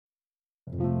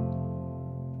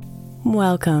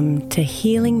Welcome to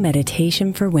Healing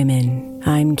Meditation for Women.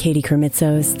 I'm Katie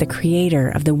Kermitzos, the creator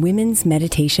of the Women's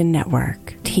Meditation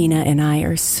Network. Tina and I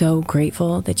are so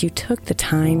grateful that you took the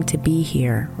time to be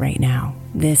here right now.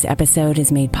 This episode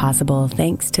is made possible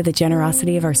thanks to the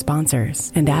generosity of our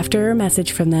sponsors. And after a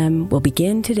message from them, we'll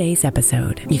begin today's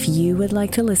episode. If you would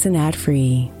like to listen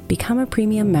ad-free, become a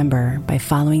premium member by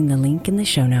following the link in the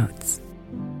show notes.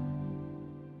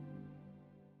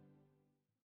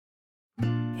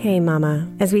 Hey Mama,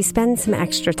 as we spend some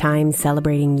extra time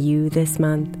celebrating you this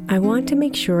month, I want to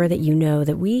make sure that you know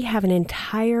that we have an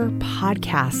entire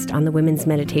podcast on the Women's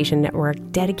Meditation Network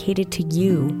dedicated to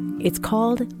you. It's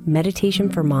called Meditation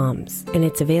for Moms, and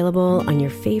it's available on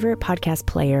your favorite podcast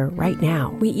player right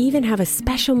now. We even have a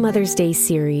special Mother's Day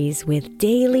series with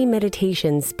daily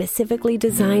meditations specifically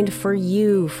designed for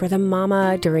you, for the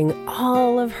mama, during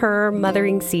all of her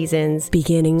mothering seasons,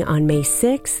 beginning on May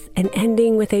 6th and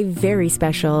ending with a very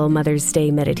special Mother's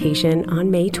Day meditation on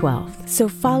May 12th. So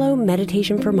follow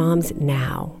Meditation for Moms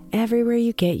now, everywhere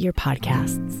you get your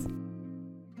podcasts.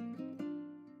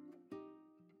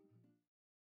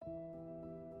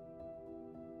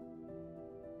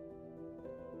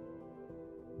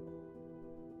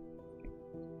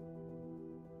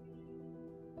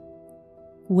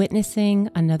 Witnessing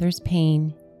another's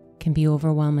pain can be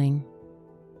overwhelming,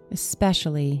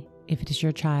 especially if it is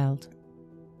your child.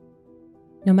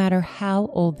 No matter how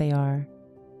old they are,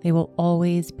 they will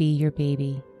always be your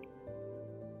baby,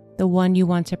 the one you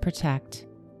want to protect,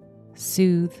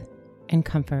 soothe, and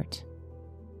comfort.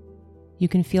 You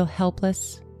can feel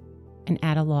helpless and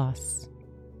at a loss.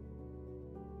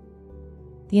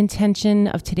 The intention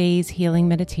of today's healing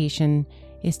meditation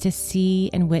is to see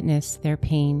and witness their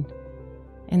pain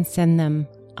and send them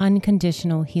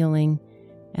unconditional healing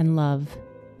and love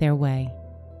their way.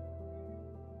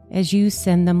 As you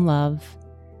send them love,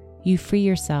 you free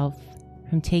yourself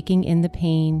from taking in the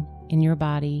pain in your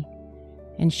body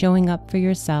and showing up for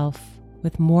yourself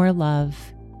with more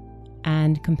love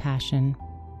and compassion.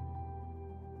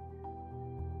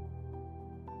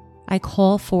 I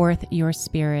call forth your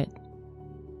spirit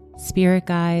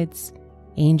guides,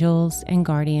 angels, and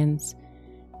guardians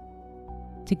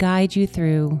to guide you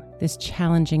through this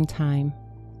challenging time.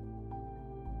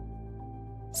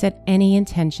 Set any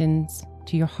intentions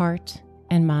to your heart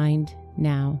and mind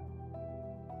now.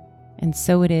 And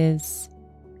so it is,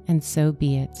 and so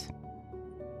be it.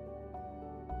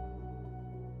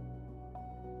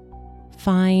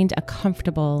 Find a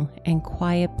comfortable and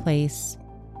quiet place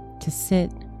to sit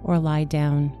or lie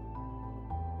down,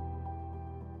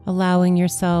 allowing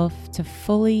yourself to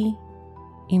fully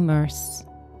immerse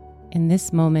in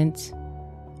this moment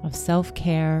of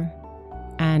self-care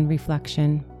and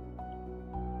reflection.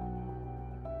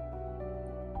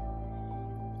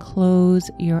 Close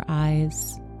your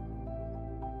eyes.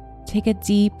 Take a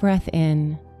deep breath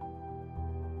in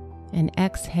and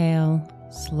exhale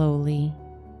slowly.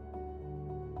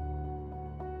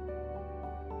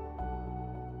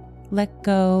 Let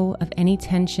go of any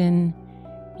tension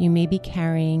you may be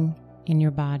carrying in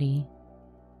your body.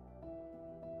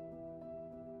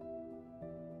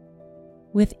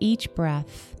 With each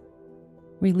breath,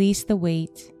 release the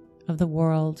weight of the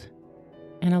world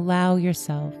and allow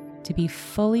yourself to be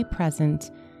fully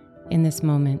present in this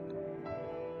moment.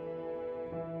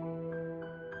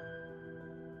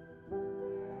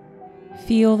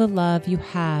 Feel the love you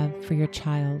have for your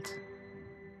child,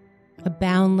 a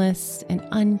boundless and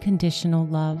unconditional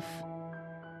love.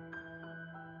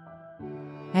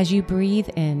 As you breathe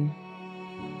in,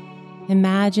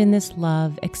 imagine this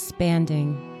love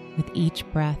expanding with each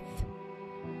breath,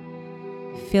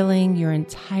 filling your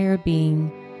entire being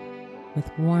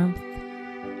with warmth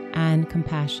and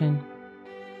compassion.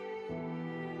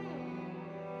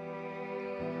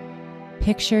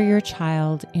 Picture your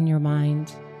child in your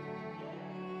mind,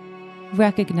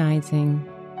 recognizing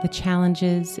the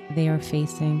challenges they are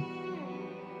facing.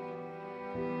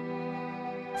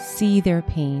 See their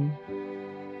pain.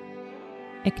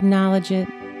 Acknowledge it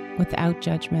without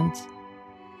judgment,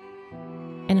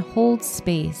 and hold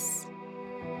space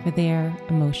for their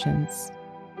emotions.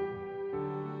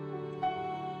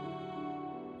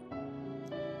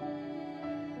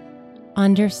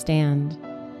 Understand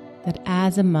that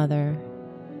as a mother,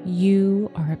 you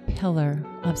are a pillar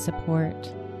of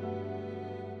support,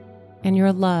 and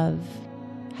your love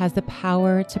has the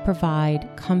power to provide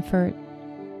comfort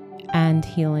and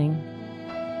healing.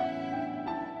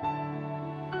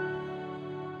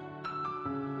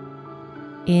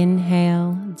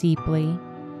 Inhale deeply,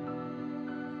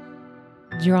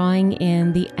 drawing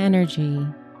in the energy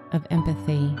of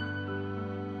empathy.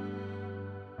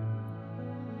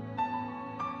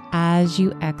 As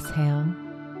you exhale,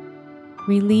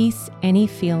 release any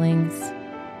feelings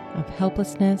of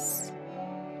helplessness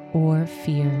or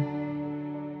fear.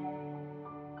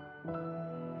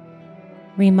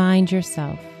 Remind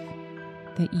yourself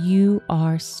that you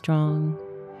are strong,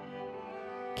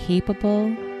 capable,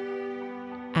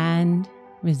 and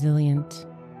resilient.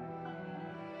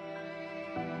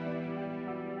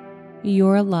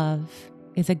 Your love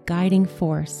is a guiding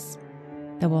force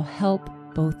that will help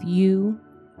both you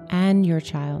and your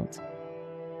child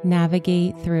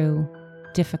navigate through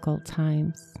difficult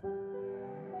times.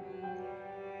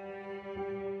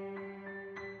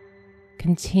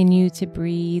 Continue to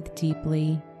breathe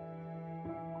deeply,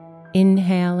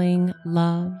 inhaling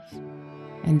love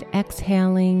and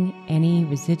exhaling any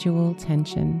residual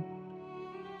tension.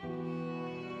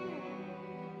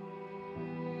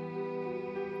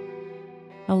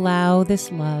 Allow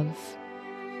this love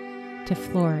to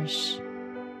flourish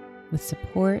with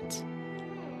support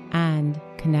and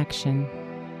connection.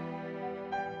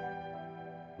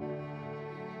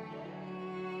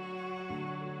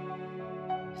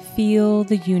 Feel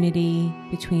the unity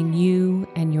between you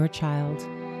and your child,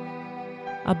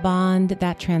 a bond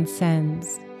that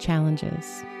transcends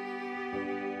challenges.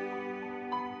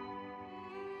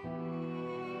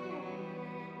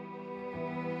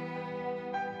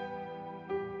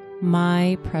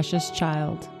 My precious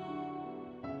child,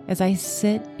 as I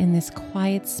sit in this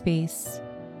quiet space,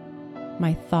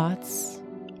 my thoughts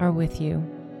are with you.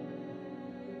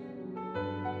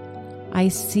 I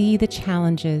see the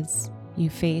challenges you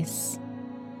face,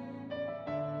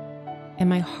 and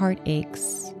my heart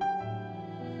aches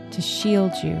to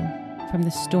shield you from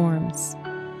the storms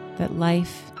that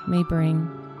life may bring.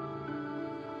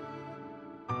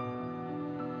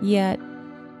 Yet,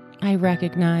 I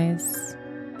recognize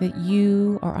that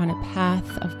you are on a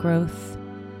path of growth,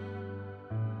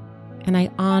 and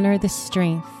I honor the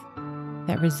strength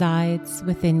that resides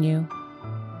within you.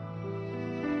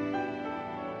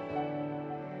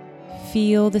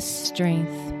 Feel the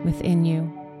strength within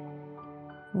you,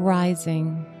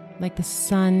 rising like the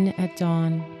sun at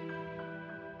dawn.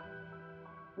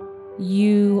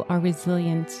 You are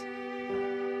resilient.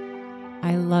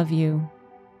 I love you.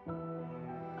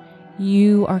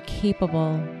 You are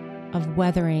capable of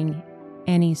weathering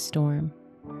any storm.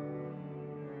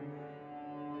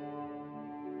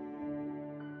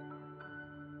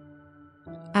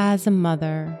 As a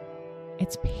mother,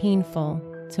 it's painful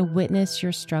to witness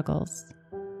your struggles,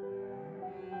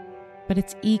 but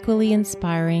it's equally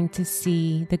inspiring to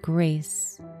see the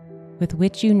grace with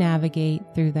which you navigate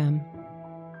through them.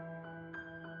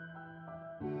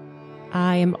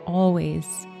 I am always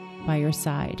by your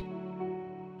side.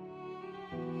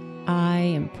 I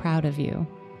am proud of you.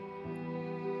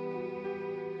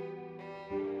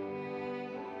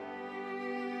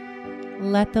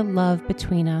 Let the love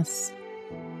between us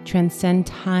transcend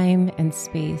time and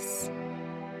space.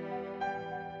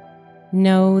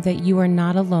 Know that you are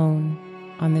not alone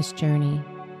on this journey.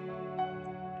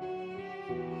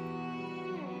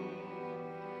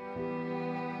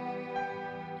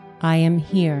 I am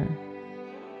here,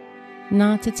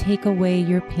 not to take away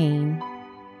your pain,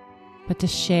 but to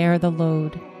share the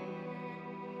load,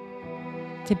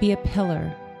 to be a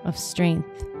pillar of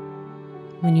strength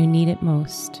when you need it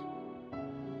most.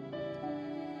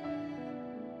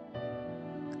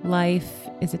 Life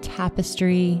is a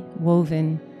tapestry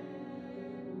woven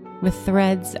with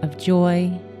threads of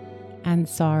joy and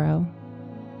sorrow,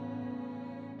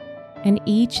 and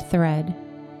each thread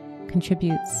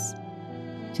contributes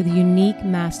to the unique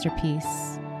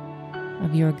masterpiece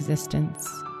of your existence.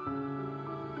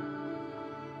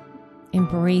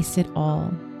 Embrace it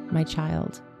all, my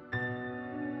child.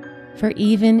 For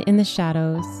even in the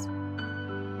shadows,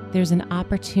 there's an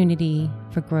opportunity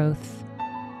for growth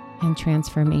and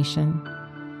transformation.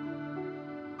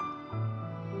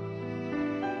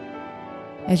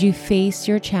 As you face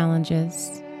your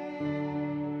challenges,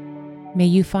 may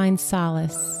you find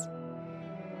solace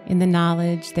in the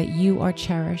knowledge that you are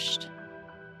cherished,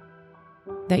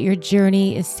 that your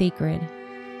journey is sacred,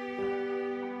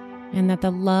 and that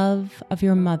the love of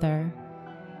your mother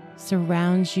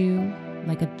surrounds you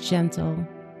like a gentle,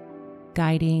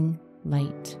 guiding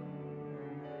light.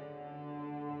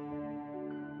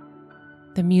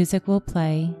 The music will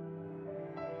play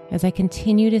as I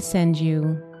continue to send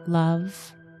you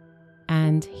love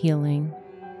and healing.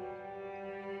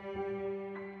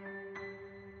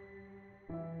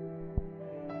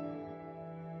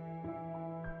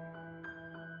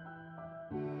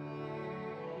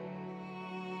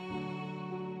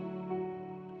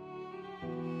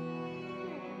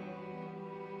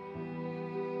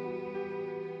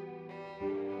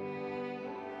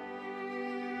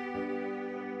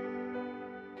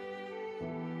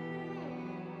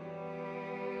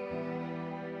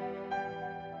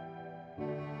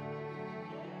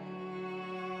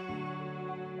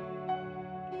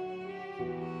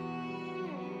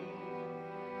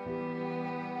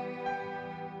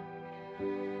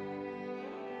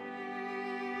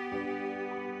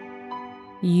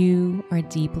 You are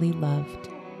deeply loved,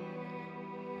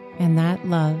 and that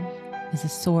love is a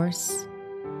source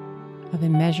of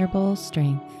immeasurable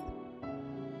strength.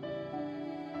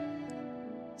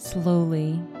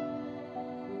 Slowly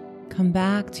come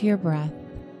back to your breath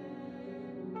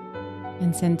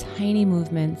and send tiny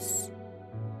movements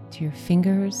to your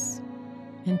fingers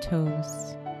and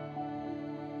toes.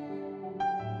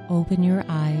 Open your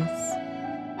eyes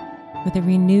with a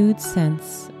renewed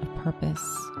sense of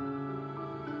purpose,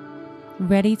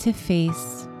 ready to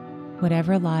face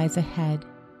whatever lies ahead.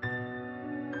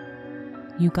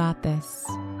 You got this.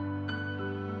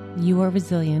 You are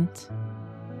resilient.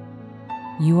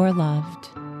 You are loved.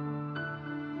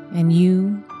 And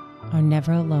you are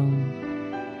never alone.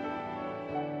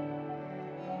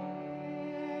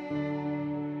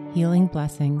 Healing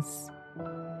blessings.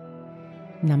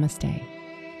 Namaste.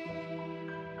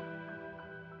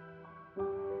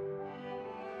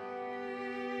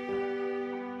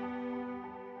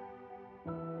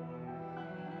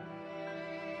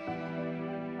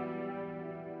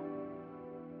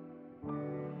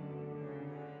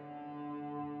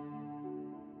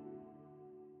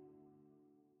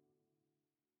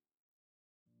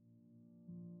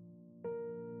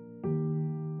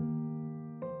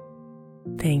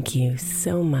 Thank you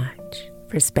so much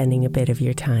for spending a bit of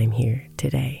your time here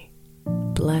today.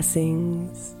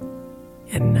 Blessings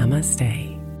and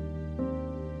namaste.